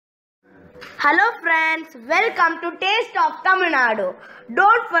Hello friends, welcome to Taste of Tamil Nadu.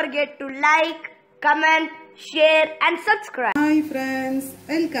 Don't forget to like, comment, share and subscribe. Hi friends,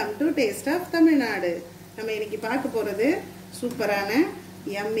 welcome to Taste of Tamil Nadu. நம்ம இன்னைக்கு பார்க்க போறது சூப்பரான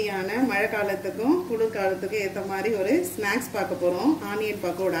யம்மியான மழை காலத்துக்கும் குளிர் காலத்துக்கும் ஏத்த மாதிரி ஒரு ஸ்நாக்ஸ் பார்க்க போறோம். ஆனியன்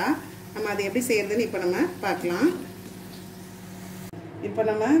பக்கோடா. நம்ம அதை எப்படி செய்யறதுன்னு இப்போ நம்ம பார்க்கலாம். இப்போ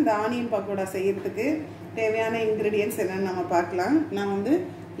நம்ம இந்த ஆனியன் பக்கோடா செய்யறதுக்கு தேவையான இன்கிரிடியன்ட்ஸ் என்னன்னு நம்ம பார்க்கலாம். நான் வந்து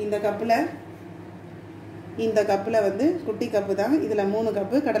இந்த கப்பில் வந்து குட்டி கப்பு தான். இதில் 3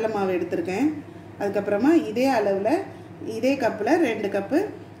 கப்பு கடலை மாவு எடுத்திருக்கேன். அதுக்கப்புறமா இதே அளவில் இதே கப்பில் 2 கப்பு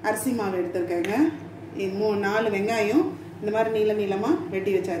அரிசி மாவு எடுத்திருக்கேங்க. 4 வெங்காயம் இந்த மாதிரி நீளமாக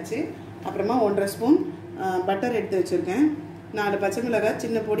வெட்டி வச்சாச்சு. அப்புறமா 1.5 ஸ்பூன் பட்டர் எடுத்து வச்சுருக்கேன். 4 பச்சை மிளகாய்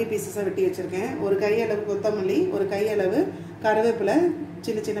சின்ன பொடி பீசஸாக வெட்டி வச்சுருக்கேன். ஒரு கையளவு கொத்தமல்லி, ஒரு கையளவு கருவேப்பிலை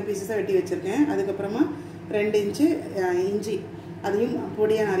சின்ன பீசஸாக வெட்டி வச்சுருக்கேன். அதுக்கப்புறமா 2 இன்ச்சு இஞ்சி அதையும்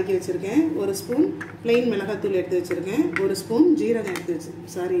பொடியாக நறுக்கி வச்சுருக்கேன். 1 ஸ்பூன் பிளெயின் மிளகாத்தூள் எடுத்து வச்சுருக்கேன். 1 ஸ்பூன் ஜீரகம்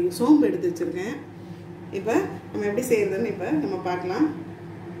சோம்பு எடுத்து வச்சுருக்கேன். இப்போ நம்ம எப்படி செய்யறதுன்னு இப்போ நம்ம பார்க்கலாம்.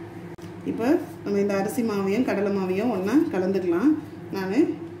 இப்போ நம்ம இந்த அரிசி மாவையும் கடலை மாவையும் ஒன்றா கலந்துக்கலாம். நான்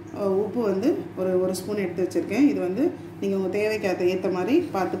உப்பு வந்து ஒரு ஸ்பூன் எடுத்து வச்சுருக்கேன். இது வந்து நீங்கள் உங்கள் தேவைக்கு ஏற்ற மாதிரி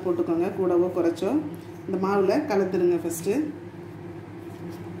பார்த்து போட்டுக்கோங்க, கூடவோ குறைச்சோ. இந்த மாவில் கலந்துடுங்க ஃபஸ்ட்டு.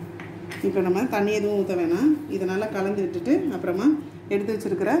 இப்போ நம்ம தண்ணி எதுவும் ஊற்ற வேணாம். இதனால் கலந்து விட்டுட்டு அப்புறமா எடுத்து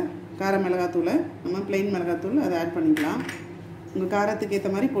வச்சுருக்கிற கார மிளகாத்தூளை நம்ம பிளெயின் மிளகாத்தூள் அதை ஆட் பண்ணிக்கலாம். உங்கள் காரத்துக்கு ஏற்ற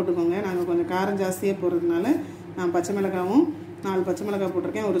மாதிரி போட்டுக்கோங்க. நாங்கள் கொஞ்சம் காரம் ஜாஸ்தியாக போடுறதுனால நான் பச்சை மிளகாவும் 4 பச்சை மிளகாய்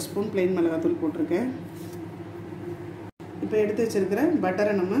போட்டிருக்கேன். 1 ஸ்பூன் பிளெயின் மிளகாத்தூள் போட்டிருக்கேன். இப்போ எடுத்து வச்சுருக்கிற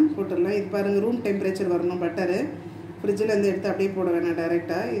பட்டரை நம்ம போட்டுடலாம். இது பாருங்கள், ரூம் டெம்பரேச்சர் வரணும் பட்டரு. ஃப்ரிட்ஜில் இருந்து எடுத்து அப்படியே போட வேணாம்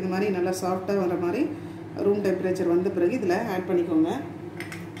டைரெக்டாக. இது மாதிரி நல்லா சாஃப்டாக வர மாதிரி ரூம் டெம்பரேச்சர் வந்த பிறகு இதில் ஆட் பண்ணிக்கோங்க.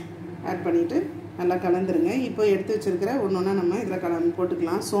 ஆட் பண்ணிவிட்டு நல்லா கலந்துருங்க. இப்போ எடுத்து வச்சுருக்கிற ஒன்றா நம்ம இதில்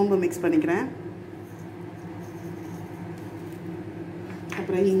போட்டுக்கலாம். சோம்பு மிக்ஸ் பண்ணிக்கிறேன்.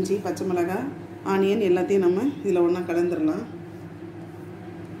 அப்புறம் இஞ்சி, பச்சை மிளகாய், ஆனியன் எல்லாத்தையும் நம்ம இதில் ஒன்றா கலந்துடலாம்.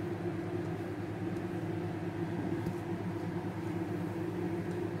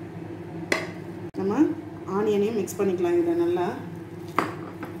 நம்ம ஆனியனையும் மிக்ஸ் பண்ணிக்கலாம் இதில் நல்லா.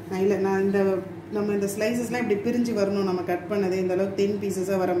 நம்ம இந்த ஸ்லைசஸ்லாம் இப்படி பிரிஞ்சு வரணும். நம்ம கட் பண்ணது இந்த அளவுக்கு தின்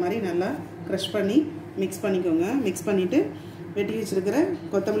பீசஸாக வர மாதிரி நல்லா க்ரஷ் பண்ணி மிக்ஸ் பண்ணிக்கோங்க. மிக்ஸ் பண்ணிவிட்டு வெட்டி வச்சுருக்கிற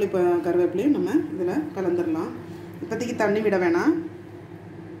கொத்தமல்லி கருவேப்பிலையும் நம்ம இதில் கலந்துடலாம். இப்போதைக்கு தண்ணி விட வேணாம்.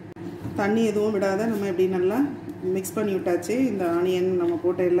 தண்ணி எதுவும் விடாத நம்ம இப்படி நல்லா மிக்ஸ் பண்ணி விட்டாச்சு. இந்த ஆனியன் நம்ம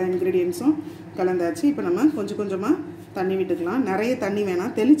போட்ட எல்லா இன்க்ரீடியன்ஸும் கலந்தாச்சு. இப்போ நம்ம கொஞ்சம் கொஞ்சமாக தண்ணி விட்டுக்கலாம். நிறைய தண்ணி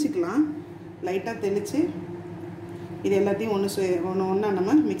வேணாம், தெளிச்சிக்கலாம். லைட்டாக தெளித்து இது எல்லாத்தையும் ஒன்றா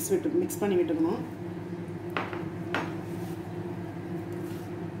நம்ம மிக்ஸ் பண்ணி விட்டுக்கணும்.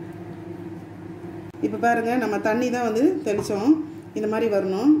 இப்போ பாருங்கள், நம்ம தண்ணி தான் வந்து தெளித்தோம். இந்த மாதிரி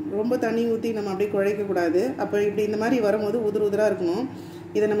வரணும். ரொம்ப தண்ணி ஊற்றி நம்ம அப்படியே குழைக்கக்கூடாது. அப்போ இப்படி இந்த மாதிரி வரும்போது உதிராக இருக்கணும்.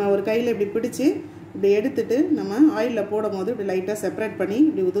 இதை நம்ம ஒரு கையில் இப்படி பிடிச்சி இப்படி எடுத்துட்டு நம்ம ஆயிலில் போடும் போது இப்படி லைட்டாக செப்பரேட் பண்ணி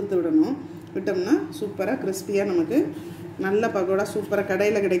இப்படி உதிர்த்து விடணும். விட்டோம்னா சூப்பராக கிறிஸ்பியாக நமக்கு நல்ல பக்கோடா சூப்பராக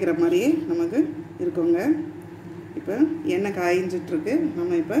கடையில் கிடைக்கிற மாதிரியே நமக்கு இருக்குங்க. இப்போ எண்ணெய் காய்ஞ்சிட்ருக்கு.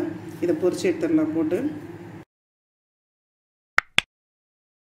 நம்ம இப்போ இதை பொரிச்சு எடுத்துடலாம். போட்டு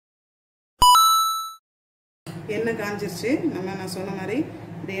எண்ணெய் காஞ்சிருச்சு. நான் சொன்ன மாதிரி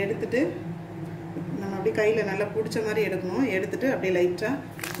இப்படி எடுத்துட்டு நம்ம அப்படியே கையில் நல்லா பிடிச்ச மாதிரி எடுக்கணும். எடுத்துட்டு அப்படியே லைட்டாக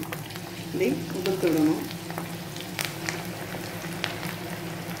இப்படி உதிர்த்து விடணும்.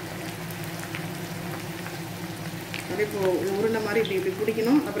 அப்படியே உருண்டை மாதிரி இப்படி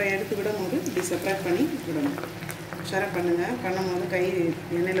பிடிக்கணும். அப்புறம் எடுத்து விடும் போது இப்படி செப்பரேட் பண்ணி விடணும். ஷேர் பண்ணுங்கள். பண்ணும் போது கை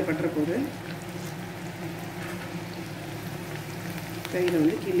எண்ணெயில் பட்டுற போது கையில்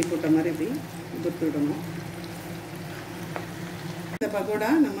வந்து கிள்ளி போட்ட மாதிரி இப்படி உதிர்த்து விடணும். இந்த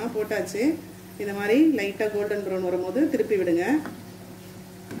பக்கோடா நம்ம போட்டாச்சு. இந்த மாதிரி லைட்டாக கோல்டன் ப்ரௌன் வரும்போது திருப்பி விடுங்க.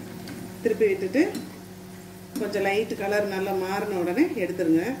 திருப்பி விட்டுட்டு கொஞ்சம் லைட் கலர் நல்லா மாறின உடனே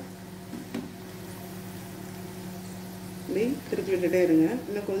எடுத்துருங்க. இப்படி திருப்பி விட்டுட்டே இருங்க.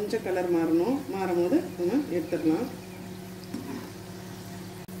 இன்னும் கொஞ்சம் கலர் மாறும்போது நம்ம எடுத்துடலாம்.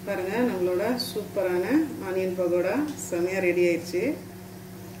 பாருங்கள், நம்மளோட சூப்பரான ஆனியன் பக்கோடா செமையாக ரெடி ஆயிடுச்சு.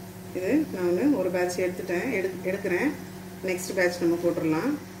 இது நான் ஒரு பேட்ச் எடுக்கிறேன். நெக்ஸ்ட் பேட்ச் நம்ம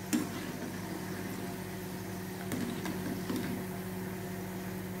போட்டுடலாம்.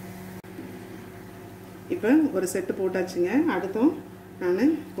 இப்போ ஒரு செட்டு போட்டாச்சுங்க. அடுத்தும்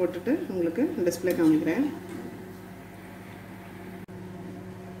நான் போட்டுட்டு உங்களுக்கு டிஸ்பிளே காமிக்கிறேன்.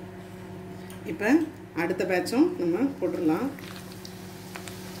 இப்போ அடுத்த பேட்சும் நம்ம போட்டுடலாம்.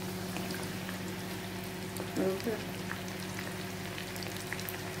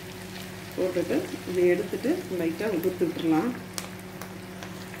 போட்டுட்டு இதை எடுத்துட்டு லைட்டாக உதிர்த்து விட்டுடலாம்.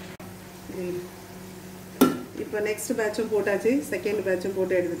 இப்போ நெக்ஸ்ட் பேட்சும் போட்டாச்சு, செகண்ட் பேட்சும்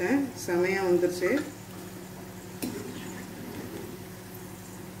போட்டு எடுத்துட்டேன். செமையாக வந்துருச்சு.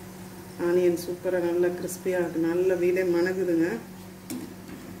 ஆனியன் சூப்பராக நல்லா கிறிஸ்பியாக இருக்குது, நல்ல வீடே மணக்குதுங்க.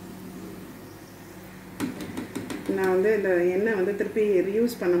 நான் வந்து இந்த எண்ணெய் வந்து திருப்பி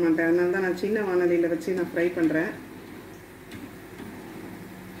ரியூஸ் பண்ண மாட்டேன், அதனால தான் நான் சின்ன வானலியில் வச்சு நான் ஃப்ரை பண்ணுறேன்.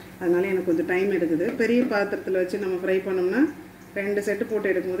 அதனால எனக்கு கொஞ்சம் டைம் எடுக்குது. பெரிய பாத்திரத்தில் வச்சு நம்ம ஃப்ரை பண்ணோம்னா 2 செட்டு போட்டு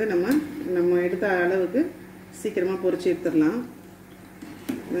எடுக்கும்போது நம்ம எடுத்த அளவுக்கு சீக்கிரமாக பொரிச்சு எடுத்துடலாம்.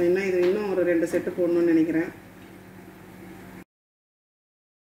 நான் இது இன்னும் ஒரு 2 செட்டு போடணும்னு நினைக்கிறேன்.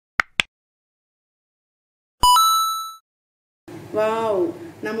 வாவ்,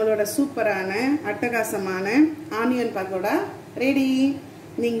 நம்மளோட சூப்பரான அட்டகாசமான ஆனியன் பக்கோடா ரெடி.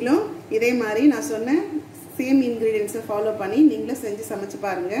 நீங்களும் இதே மாதிரி நான் சொன்ன சேம் இன்க்ரீடியன்ஸை ஃபாலோ பண்ணி நீங்களும் செஞ்சு சமைச்சு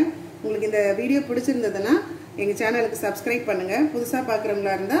பாருங்கள். உங்களுக்கு இந்த வீடியோ பிடிச்சிருந்ததுன்னா எங்கள் சேனலுக்கு சப்ஸ்கிரைப் பண்ணுங்கள். புதுசாக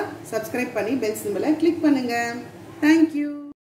பார்க்குறவங்களா இருந்தால் சப்ஸ்கிரைப் பண்ணி பெல் சிம்பலை கிளிக் பண்ணுங்கள். தேங்க்யூ.